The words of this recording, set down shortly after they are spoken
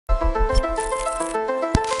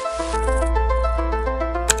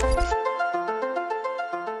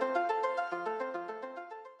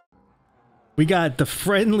We got the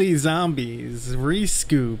Friendly Zombies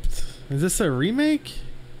re-scooped. Is this a remake?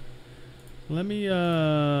 Let me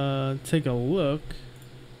take a look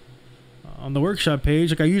on the workshop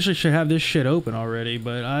page. Like, I usually should have this shit open already,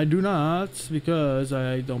 but I do not because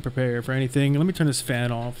I don't prepare for anything. Let me turn this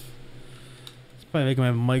fan off. It's probably making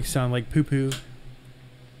my mic sound like poo-poo.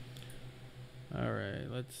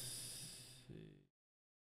 Alright, let's see.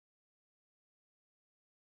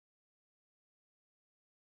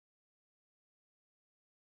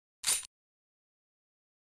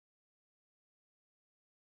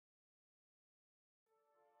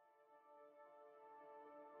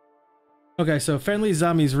 Okay, so Friendly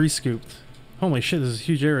Zombies re-scooped. Holy shit, this is a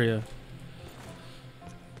huge area.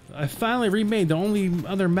 I finally remade the only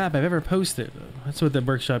other map I've ever posted. That's what the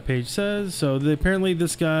workshop page says. So apparently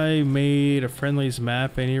this guy made a Friendly's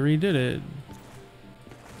map and he redid it.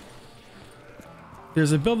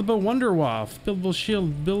 There's a buildable Wunderwaffe, buildable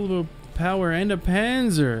shield, buildable power, and a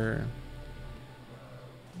Panzer.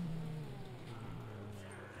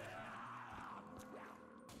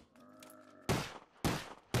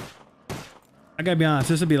 I gotta be honest,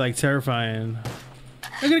 this would be like terrifying.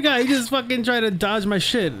 Look at the guy, he just fucking tried to dodge my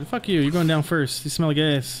shit. Fuck you, you're going down first. You smell like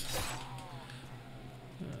ass.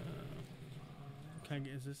 Can I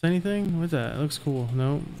get, is this anything? What's that? It looks cool.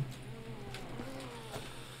 No.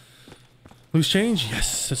 Loose change?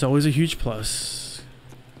 Yes, that's always a huge plus.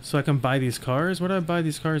 So I can buy these cars? Where do I buy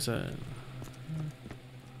these cars at?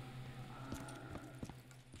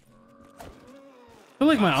 I feel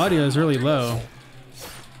like my audio is really low.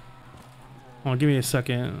 Hold on, give me a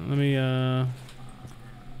second. Let me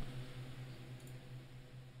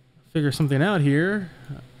figure something out here.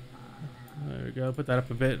 There we go. Put that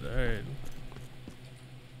up a bit. All right.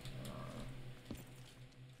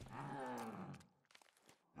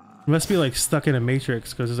 Must be like stuck in a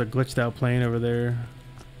matrix because there's a glitched out plane over there.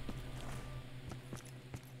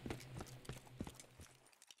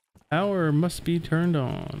 Power must be turned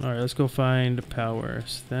on. All right, let's go find power.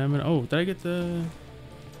 Stamina. Oh, did I get the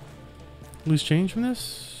loose change from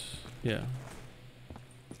this? Yeah.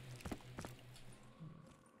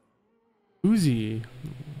 Uzi.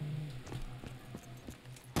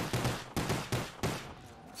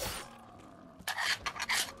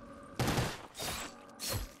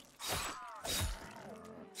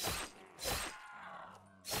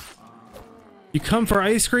 You come for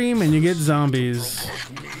ice cream and you get zombies.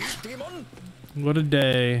 What a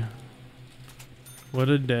day. What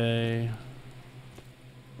a day.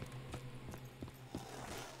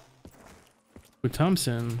 With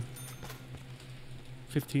Thompson.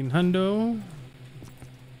 15 hundo.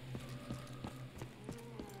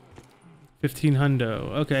 15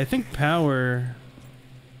 hundo. Okay, I think power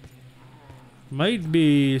might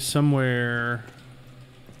be somewhere.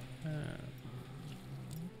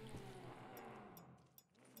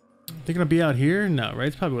 They're gonna be out here? No, right?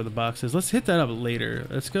 It's probably where the box is. Let's hit that up later.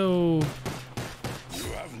 Let's go. You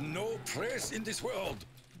have no place in this world.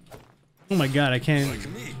 Oh my god, I can't. Like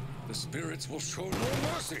me, the spirits will show no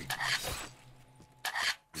mercy.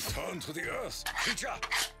 Return to the earth, creature.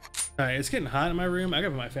 Alright, it's getting hot in my room. I gotta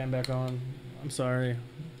put my fan back on. I'm sorry.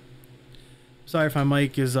 Sorry if my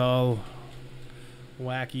mic is all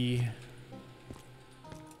wacky.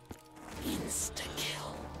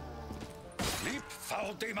 Insta-kill. Leap,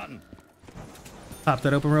 foul demon. Pop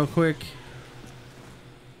that open real quick.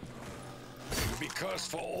 You'll be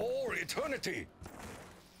cursed for all eternity.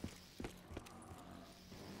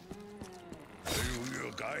 I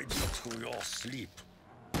will guide you to your sleep.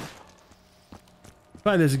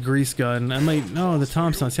 Buy this grease gun. I might. No, the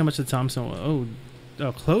Thompson. Let's see how much the Thompson was.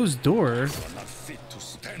 Oh, closed door. You are not fit to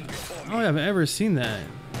stand before I me. don't think I've ever seen that.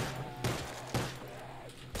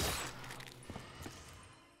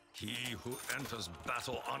 He who enters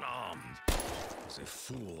battle unarmed is a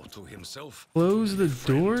fool to himself. Close the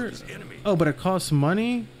door? Oh, but it costs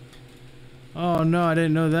money? Oh no, I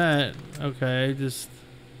didn't know that. Okay, just...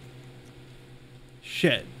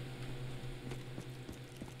 Shit.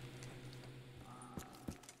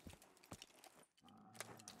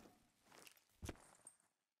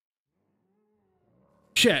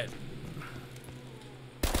 Shit.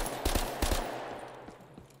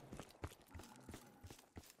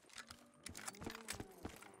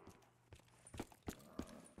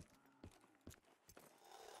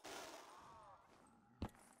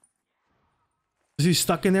 Is he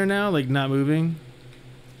stuck in there now, like not moving?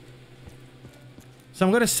 So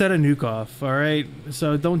I'm gonna set a nuke off, alright?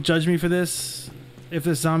 So don't judge me for this. If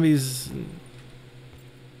the zombies...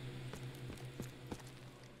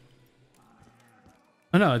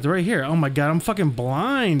 Oh no, it's right here. Oh my god, I'm fucking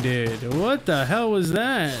blinded. What the hell was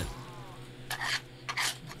that?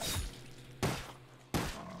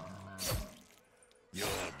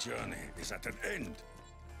 is at an end.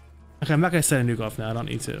 Okay, I'm not gonna set a nuke off now. I don't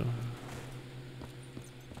need to.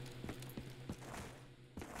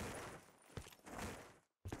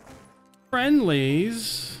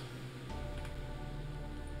 Friendlies.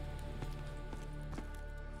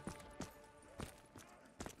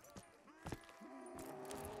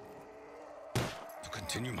 To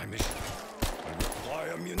continue my mission, I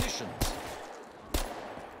require munitions.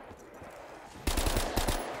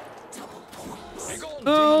 Begone,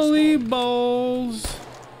 Holy demon balls.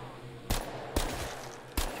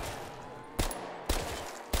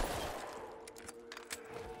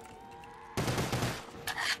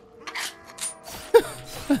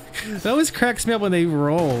 That always cracks me up when they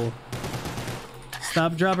roll.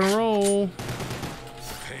 Stop, drop, and roll. storm.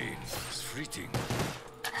 Pain is fleeting.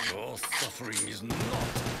 Your suffering is not.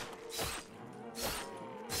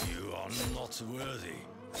 You are not worthy.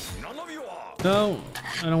 None of you are. No,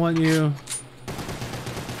 I don't want you.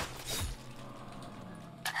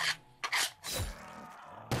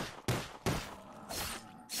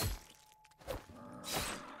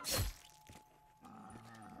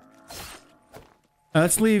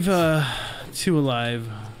 Let's leave 2 alive.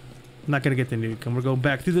 I'm not gonna get the nuke. I'm gonna go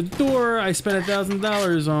back through the door I spent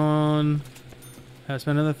 $1,000 on. I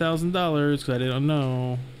spent another $1,000 because I didn't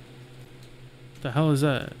know. What the hell is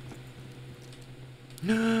that?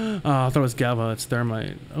 Oh, I thought it was Galva. It's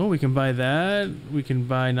thermite. Oh, we can buy that. We can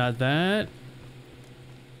buy not that.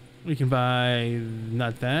 We can buy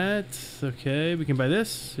not that. Okay, we can buy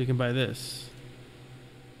this. We can buy this.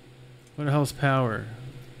 What the hell is power?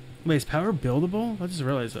 Wait, is power buildable? I just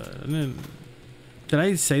realized that. Did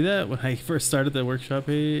I say that when I first started the workshop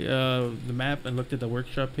page, the map, and looked at the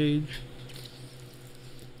workshop page?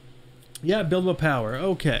 Yeah, buildable power.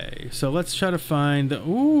 Okay, so let's try to find.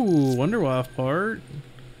 Ooh, Wonderwaff part.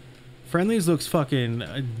 Friendlies looks fucking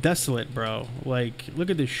desolate, bro. Like,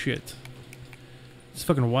 look at this shit. It's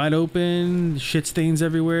fucking wide open. Shit stains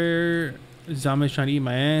everywhere. Zombies trying to eat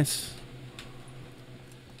my ass.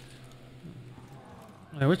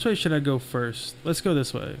 Alright, which way should I go first? Let's go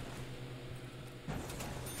this way.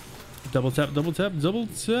 Double tap, double tap, double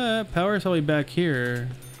tap. Power's probably back here.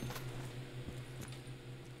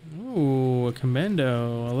 Ooh, a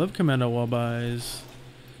commando. I love commando wall buys.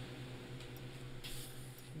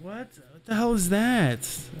 What the hell is that?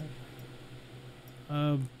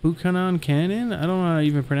 Buchanan Cannon? I don't know how to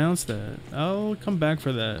even pronounce that. I'll come back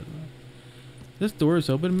for that. This door is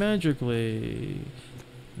open magically.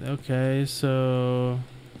 Okay, so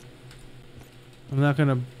I'm not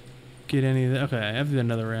gonna get any of that. Okay, I have to do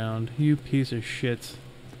another round. You piece of shit.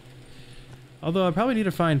 Although I probably need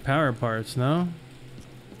to find power parts, no?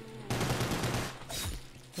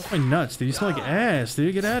 That's my nuts, dude. You smell like ass,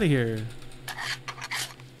 dude. Get out of here.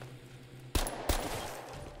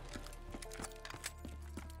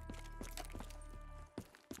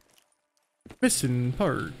 Missing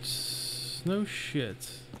parts. No shit.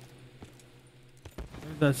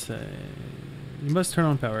 What did that say? You must turn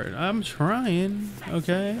on power. I'm trying,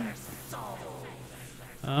 okay?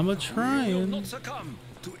 I'm a will trying. not succumb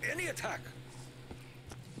to any attack.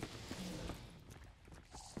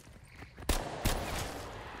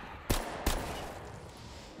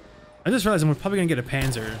 I just realized I'm probably gonna get a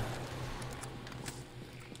Panzer. And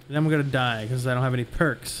then I'm gonna die because I don't have any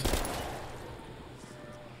perks.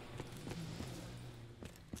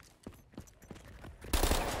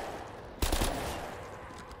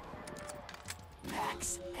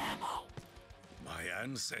 My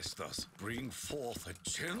ancestors bring forth a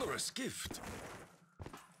generous gift.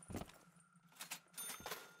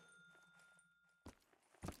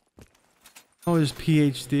 Oh, there's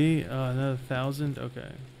PhD. Another 1,000.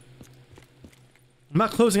 Okay. I'm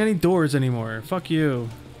not closing any doors anymore. Fuck you.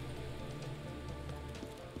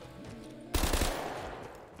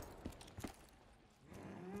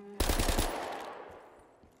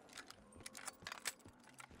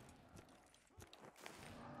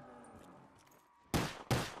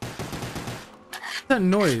 What's that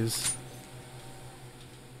noise?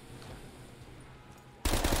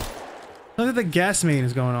 Look at the gas main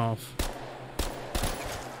is going off.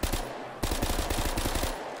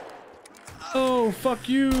 Oh, fuck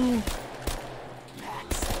you.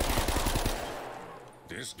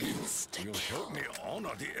 This gift will help me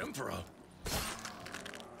honor the Emperor.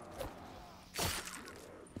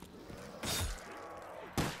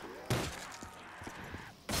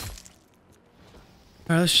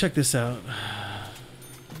 Alright, let's check this out.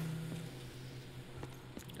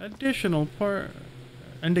 Additional part.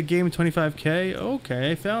 End of game 25k.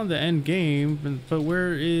 Okay, I found the end game, but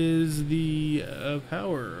where is the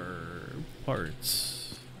power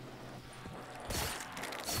parts?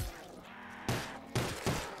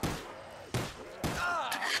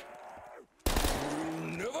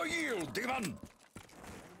 demon!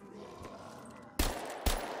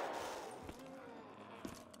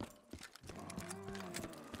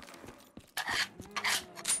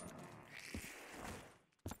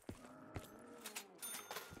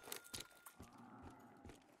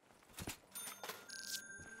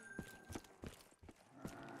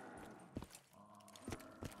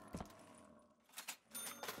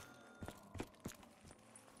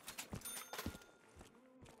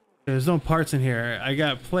 There's no parts in here. I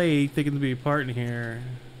got plate thinking to be a part in here.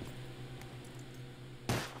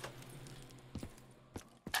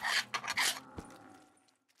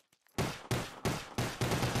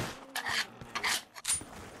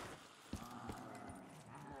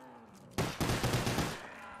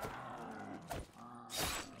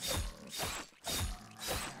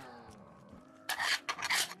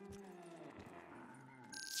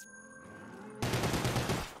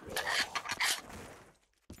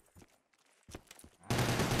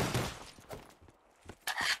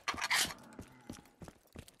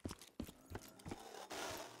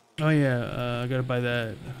 Oh yeah, I gotta buy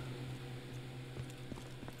that.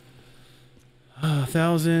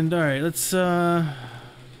 1,000. All right, let's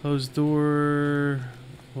close door.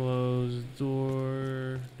 Close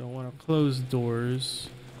door. Don't want to close doors.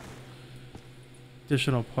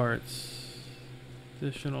 Additional parts.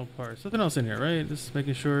 Additional parts. Nothing else in here, right? Just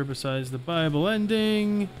making sure besides the Bible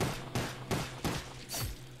ending.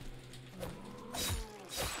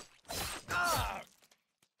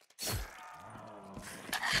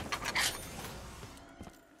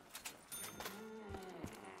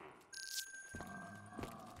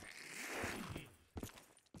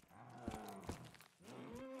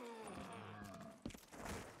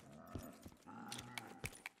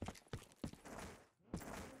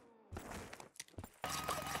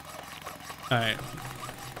 All right.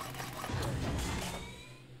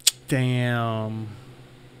 Damn.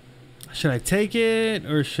 Should I take it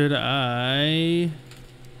or should I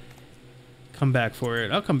come back for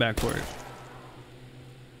it? I'll come back for it.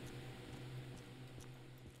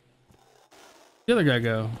 The other guy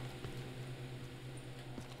go.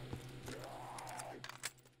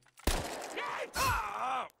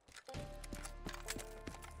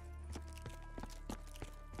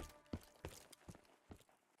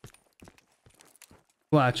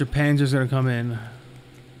 Watch, your panzer's gonna come in.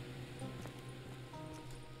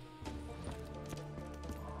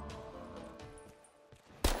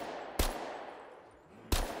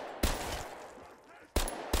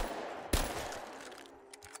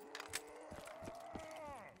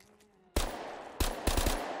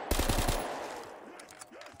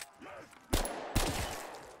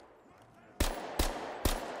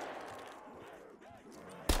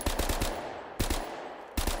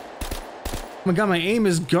 Oh my god, my aim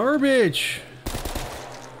is garbage.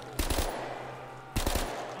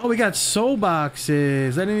 Oh, we got soul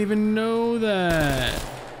boxes. I didn't even know that.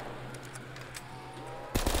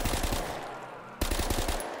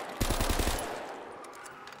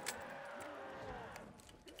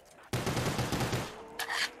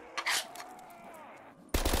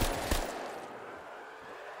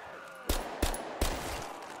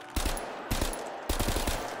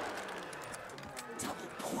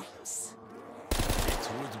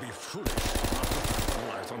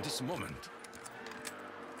 Moment.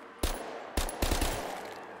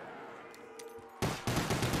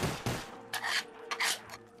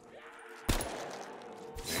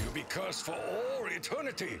 May you be cursed for all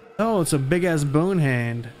eternity. Oh, it's a big ass bone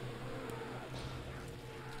hand.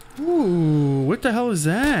 Ooh, what the hell is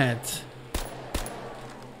that?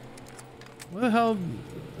 What the hell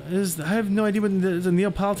is? I have no idea what is a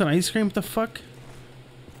Neapolitan ice cream. What the fuck?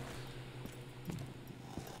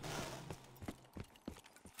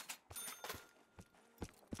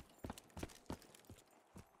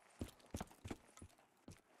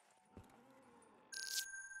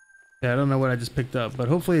 Yeah, I don't know what I just picked up, but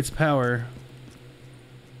hopefully it's power.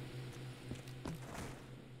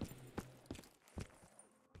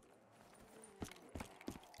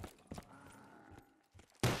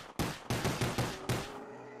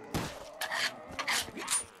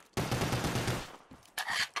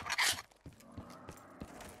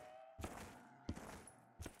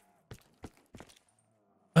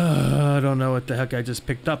 I don't know what the heck I just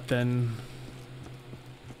picked up then.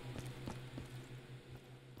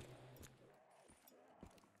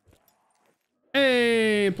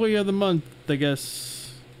 Hey, employee of the month, I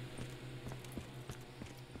guess.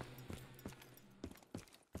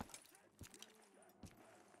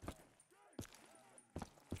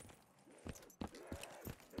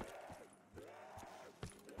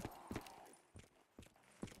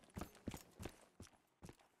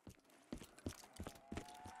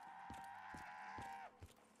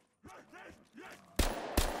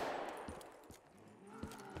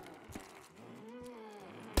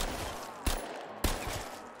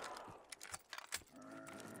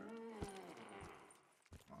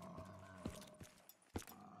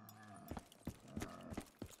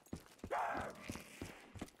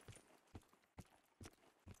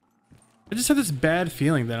 I just have this bad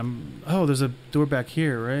feeling that I'm... Oh, there's a door back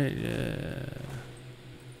here, right? Yeah.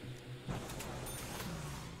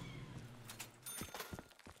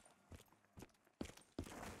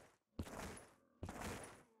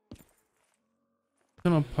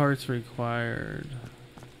 Some parts required.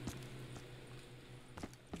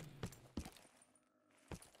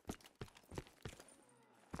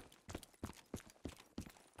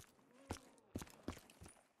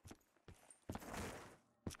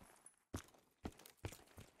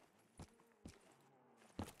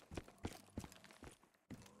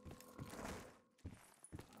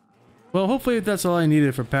 Well, hopefully that's all I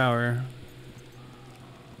needed for power.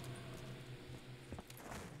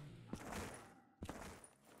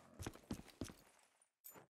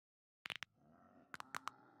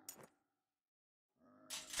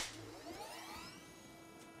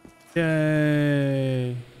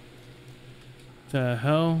 Yay. The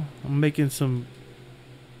hell? I'm making some...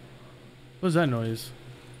 What's that noise?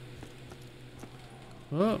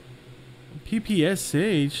 Oh.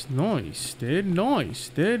 PPSH. Nice, dude. Nice,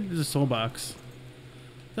 dude. There's a soul box.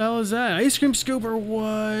 The hell is that? Ice cream scoop or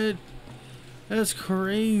what? That's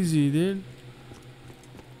crazy, dude.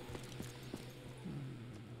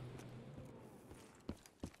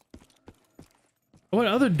 What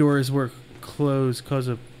other doors were closed because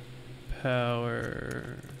of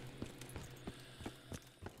power?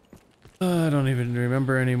 I don't even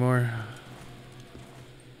remember anymore.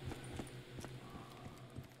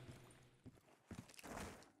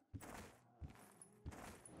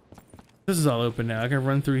 This is all open now. I can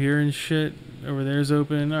run through here and shit. Over there's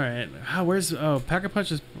open. Alright. Where's... Oh, Pack-a-Punch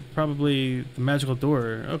is probably the magical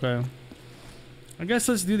door. Okay. I guess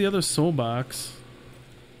let's do the other soul box.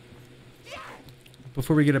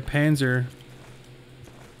 Before we get a Panzer.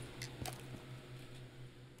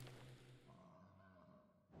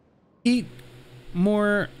 Eat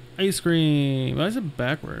more ice cream. Why is it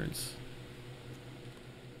backwards?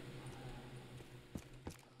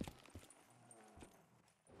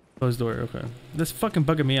 Closed door, okay. That's fucking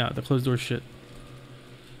bugging me out, the closed door shit.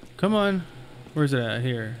 Come on. Where's it at?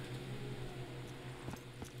 Here.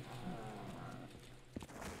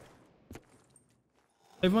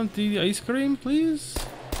 I want the ice cream, please.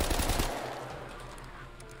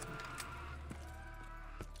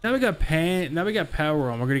 Now we got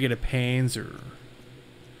power on. We're gonna get a Panzer.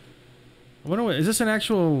 I wonder what is this an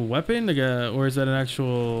actual weapon? Like or is that an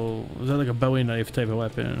actual is that like a Bowie knife type of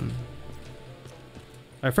weapon?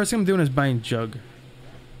 Alright, first thing I'm doing is buying Jug.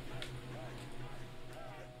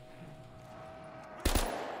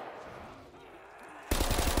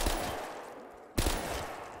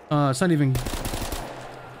 It's not even...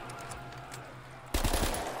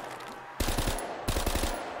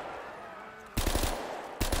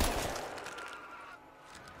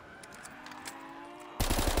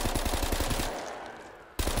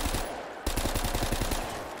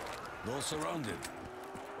 Though surrounded,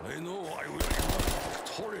 I know I will emerge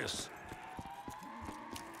victorious.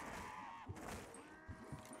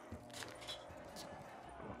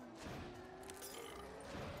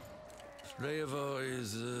 Flavor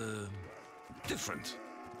is different.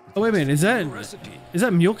 Oh wait a minute, is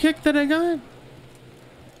that Mule Kick that I got?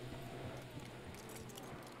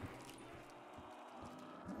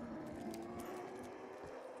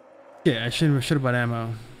 Yeah, I should have bought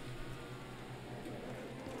ammo.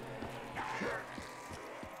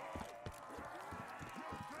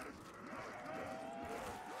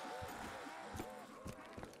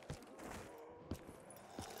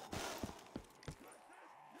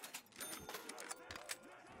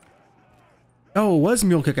 Oh, it was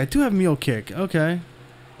Mule Kick. I do have Mule Kick. Okay.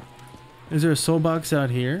 Is there a soul box out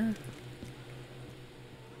here?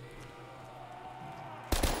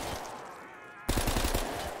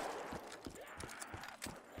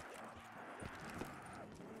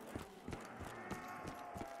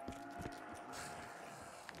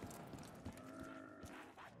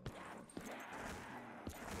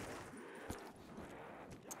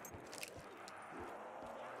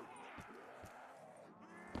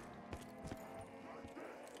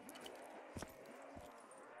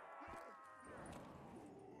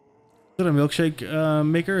 Is it a milkshake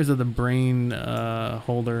maker? Or is it the brain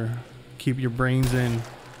holder? Keep your brains in.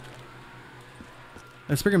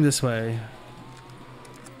 Let's bring him this way.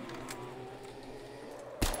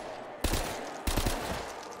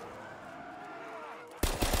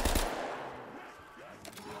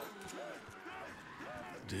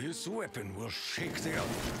 This weapon will shake the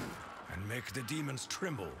earth and make the demons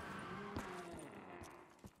tremble.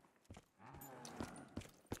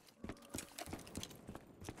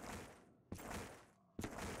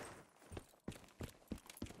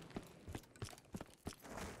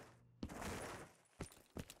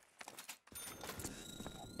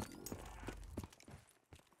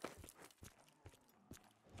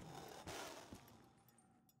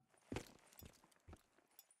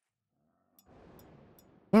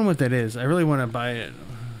 I wonder what that is. I really want to buy it.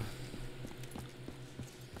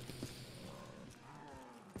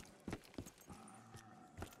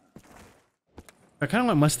 I kind of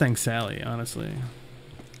want Mustang Sally, honestly.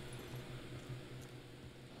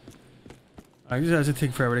 I just have to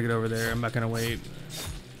take forever to get over there. I'm not gonna wait.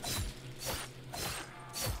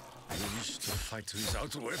 You wish to fight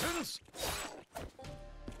without weapons?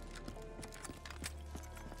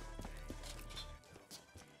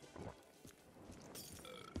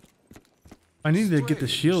 I need to get the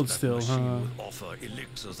Strange shield that still, machine huh? would offer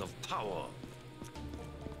elixirs of power.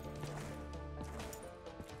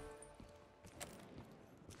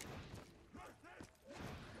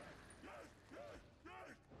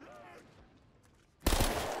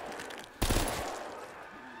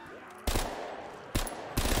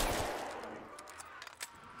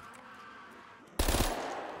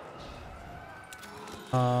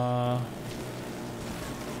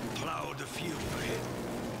 Plow the field ahead.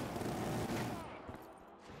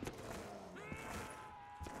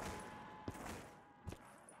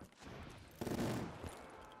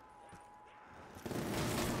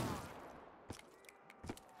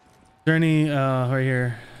 Journey, right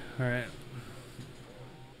here. All right.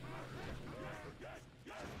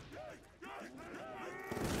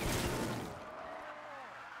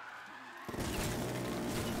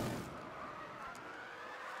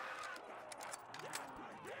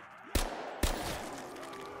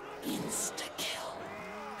 Insta-kill.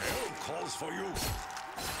 Hell calls for you.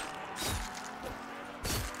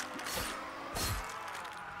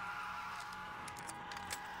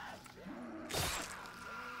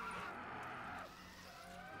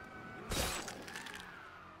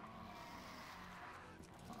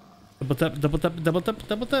 Double tap, double tap, double tap,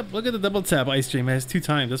 double tap. Look at the double tap ice stream. It has 2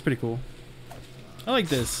 times. That's pretty cool. I like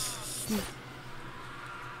this.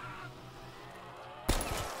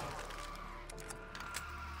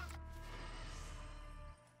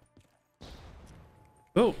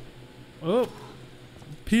 Oh. Oh.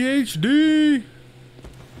 PhD.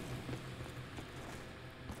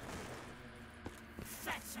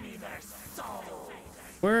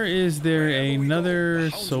 Where is there another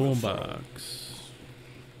soul box?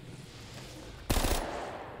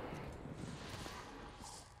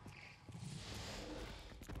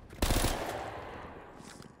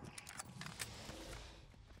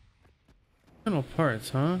 Internal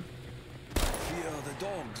parts, huh? Fear the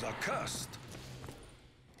dogs are cursed.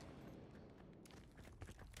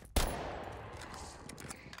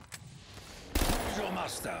 Who's your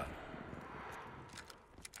master?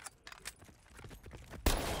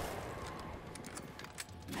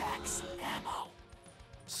 Max ammo.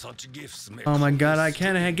 Such gifts make Oh my god, I homies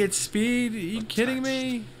can't get speed. Are you kidding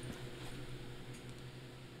me?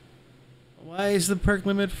 Why is the perk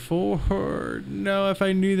limit 4? No, if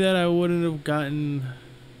I knew that, I wouldn't have gotten...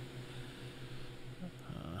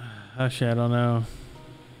 Actually, I don't know.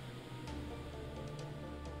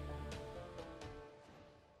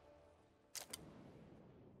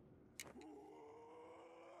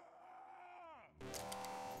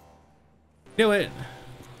 Do it!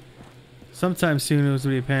 Sometime soon it was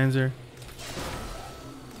gonna be a Panzer.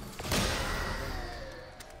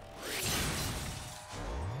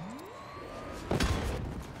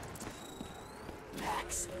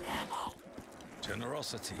 Max ammo.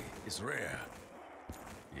 Generosity is rare.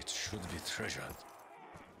 It should be treasured.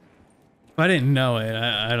 I didn't know it.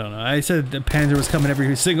 I don't know. I said the Panzer was coming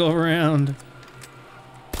every single round.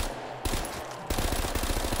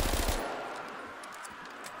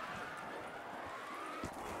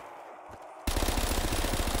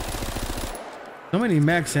 So many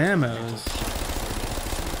max ammos.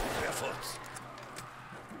 Efforts.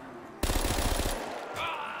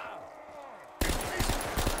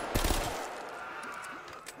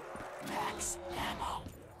 Max ammo.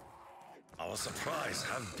 Our supplies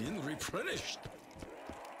have been replenished.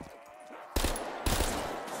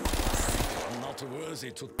 I'm not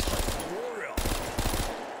worthy to touch the warrior.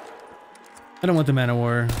 I don't want the Man of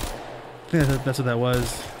War. I think that's what that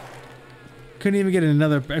was. Couldn't even get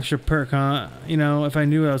another extra perk, huh? You know, if I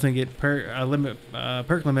knew I was gonna get perk limit,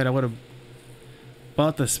 perk limit, I would have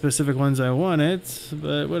bought the specific ones I wanted.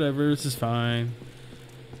 But whatever, this is fine.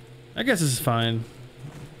 I guess this is fine.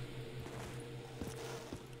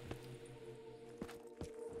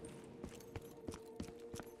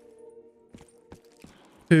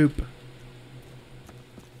 Poop.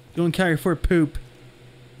 Doing carry for poop.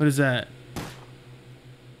 What is that?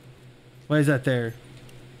 Why is that there?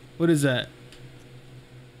 What is that?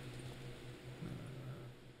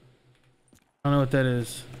 I don't know what that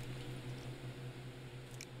is.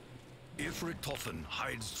 If Richtofen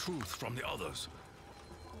hides truth from the others,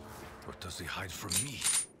 what does he hide from me?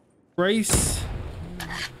 Bryce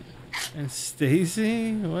and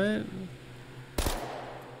Stacy. What?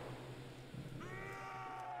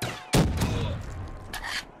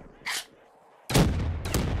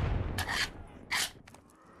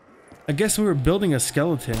 I guess we were building a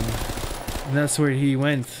skeleton, and that's where he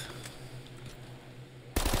went.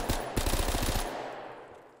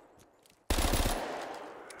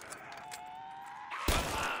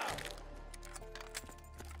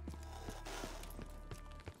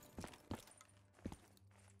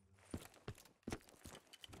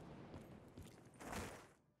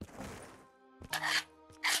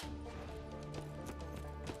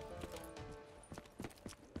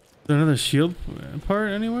 Another shield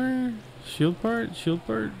part anywhere? Shield part? Shield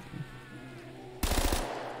part?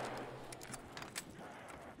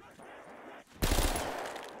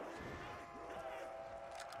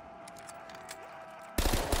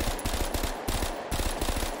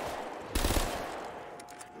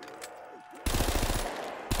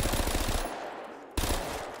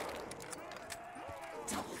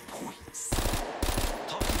 Double points.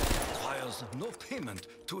 Talking requires no payment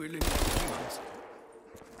to eliminate demons.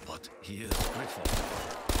 But he is grateful.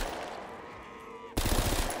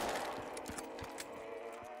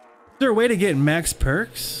 Is there a way to get max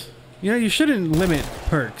perks? You know, you shouldn't limit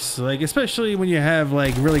perks, like especially when you have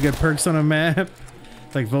like really good perks on a map,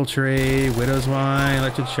 like Vulture A, Widow's Wine,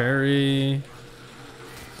 Electric Cherry.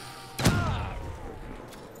 For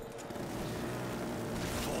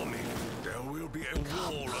me, there will be a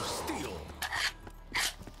wall of steel.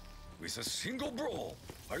 With a single brawl,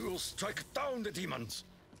 I will strike down the demons.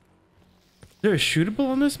 Is there a shootable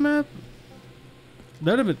on this map?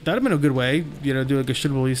 That'd have been a good way, you know, do like a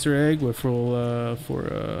shootable Easter egg with full What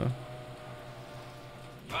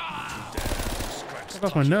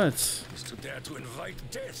about my nuts? Is to dare to invite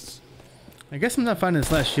death. I guess I'm not finding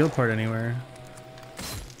this last shield part anywhere.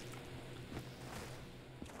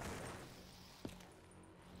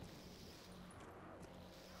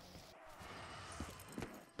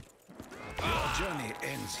 Your journey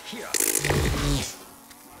ends here.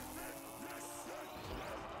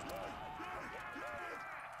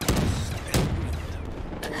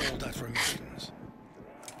 All that remains.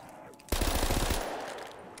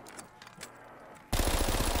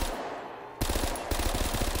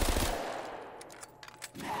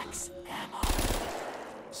 Max ammo.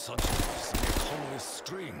 Such leaves may come with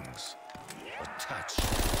strings attached.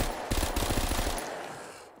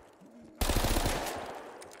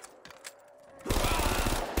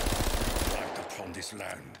 Light upon this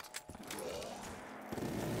land.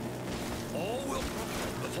 All will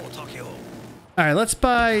before Tokyo. All right, let's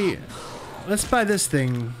buy this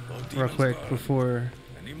thing real quick before.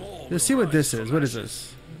 Let's see what this is. What is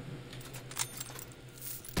this?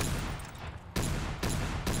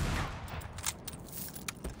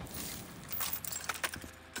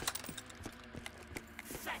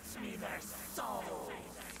 Fetch me their soul.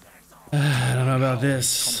 I don't know about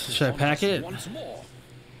this. Should I pack it? Once more.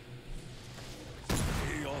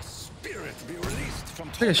 May your spirit be released from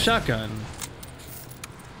It's like a shotgun.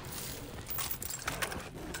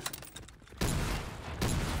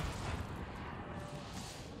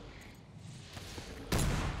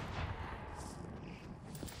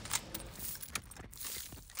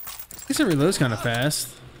 I guess it reloads kind of fast.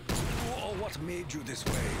 Who or what made you this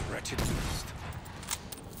way, wretched beast?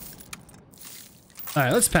 All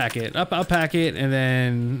right, let's pack it. I'll pack it, and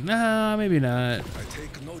then maybe not. I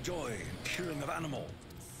take no joy in killing of animals.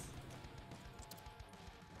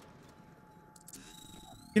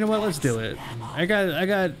 You know what? Let's do it. I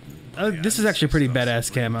got. This is actually pretty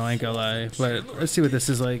badass camo. I ain't gonna lie. But let's see what this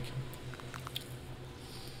is like.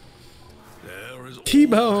 There is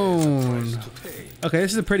T-bone. always a price to pay. Okay,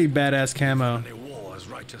 this is a pretty badass camo. And a war as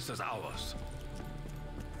righteous as ours.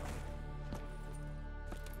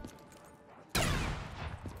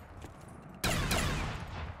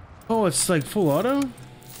 Oh, it's like full auto. Not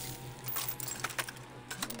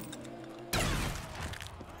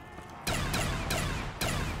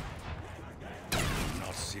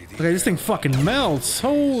see the Okay, this thing fucking melts.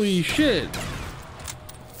 Holy shit.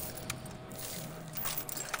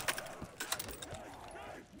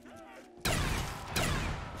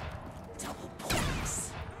 Double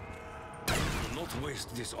points. Do not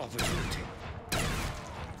waste this opportunity.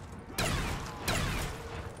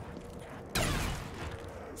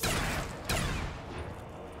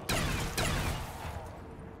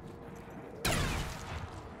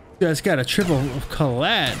 You guys got a triple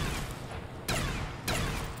collat.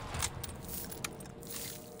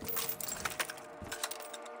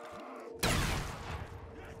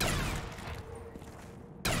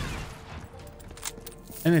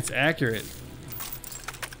 And it's accurate.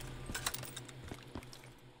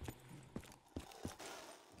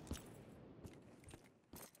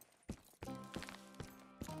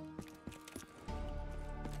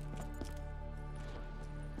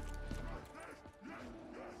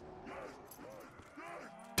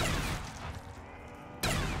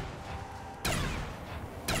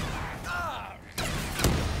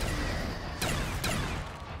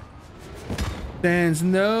 Stands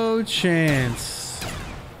no chance.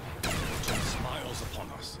 Smiles upon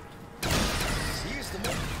us. Seize the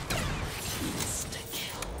moment.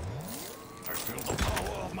 Insta-kill. I feel the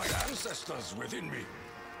power of my ancestors within me.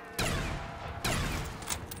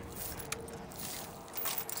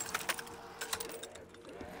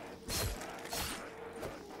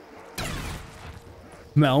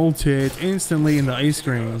 Melted instantly in the ice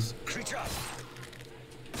cream. Creature.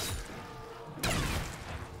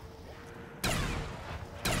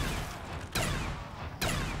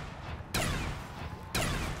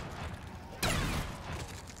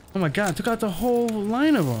 Oh my god, took out the whole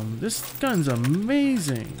line of them. This gun's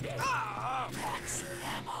amazing. Max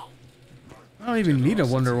ammo. I don't even need a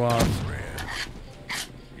Wonder Wasp. Rare.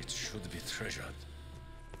 It should be treasured.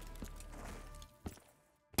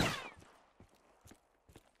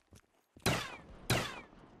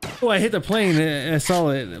 Oh, I hit the plane. I saw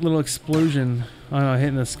it. A little explosion. Oh no,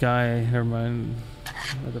 hitting the sky. Never mind.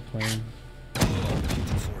 Not the plane.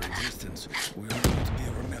 Pitiful resistance will not be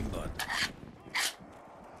remembered.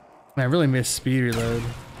 Man, I really missed speed reload.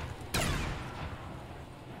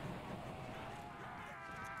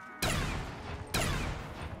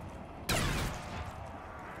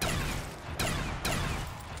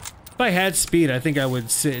 If I had speed, I think I would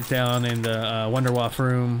sit down in the Wonder Wasp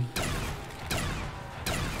room.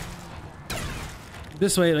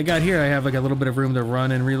 This way, I got here, I have like a little bit of room to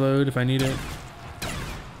run and reload if I need it.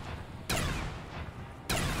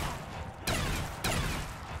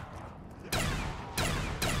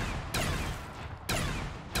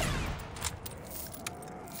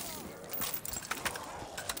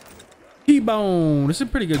 T-Bone! This is a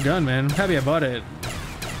pretty good gun, man. I'm happy I bought it.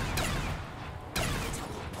 Double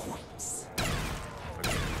points.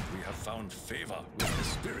 Again, we have found favor with the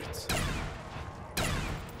spirits.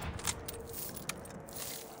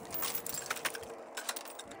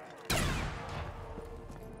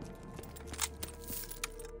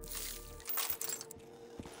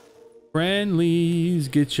 Friendlies,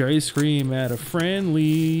 get your ice cream at a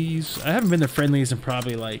Friendlies. I haven't been to Friendlies in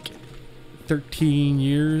probably like 13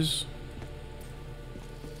 years.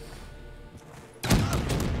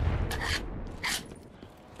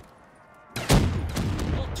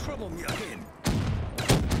 Don't trouble me again.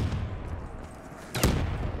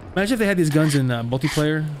 Imagine if they had these guns in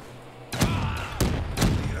multiplayer.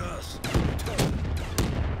 Yes.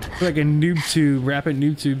 Like a noob tube, rapid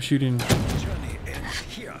noob tube shooting. Journey ends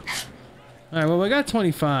here. Alright, well, I got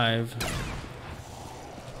 25.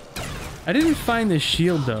 I didn't find the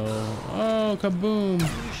shield though. Oh, kaboom.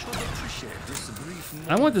 We should appreciate this brief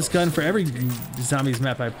I want this gun for every zombies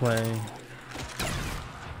map I play.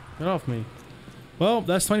 Get off me. Well,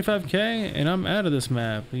 that's 25k, and I'm out of this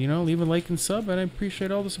map. You know, leave a like and sub, and I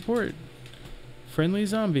appreciate all the support. Friendly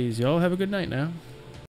zombies. Y'all have a good night now.